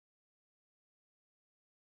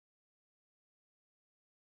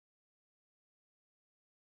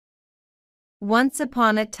Once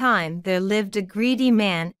upon a time there lived a greedy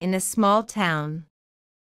man in a small town.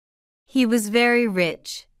 He was very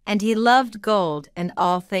rich, and he loved gold and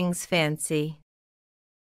all things fancy.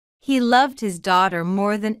 He loved his daughter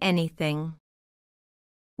more than anything.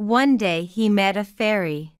 One day he met a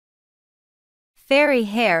fairy. Fairy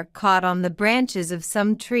hair caught on the branches of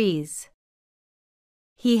some trees.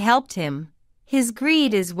 He helped him. His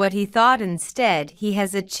greed is what he thought. Instead, he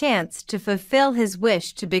has a chance to fulfill his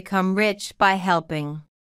wish to become rich by helping.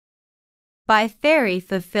 Fairy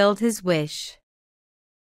fulfilled his wish.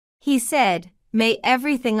 He said, "May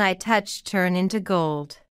everything I touch turn into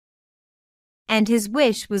gold." And his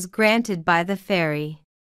wish was granted by the fairy.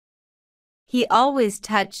 He always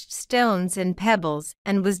touched stones and pebbles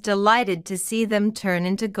and was delighted to see them turn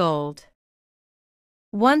into gold.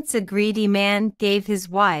 Once a greedy man gave his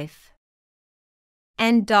wife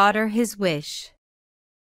and daughter his wish.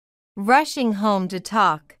 Rushing home to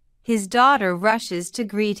talk, his daughter rushes to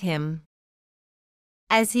greet him.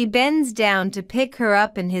 As he bends down to pick her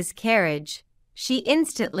up in his carriage, she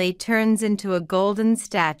instantly turns into a golden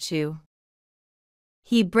statue.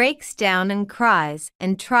 He breaks down and cries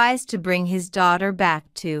and tries to bring his daughter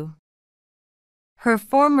back to her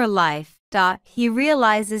former life. He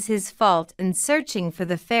realizes his fault and searching for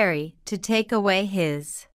the fairy to take away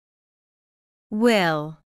his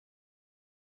will.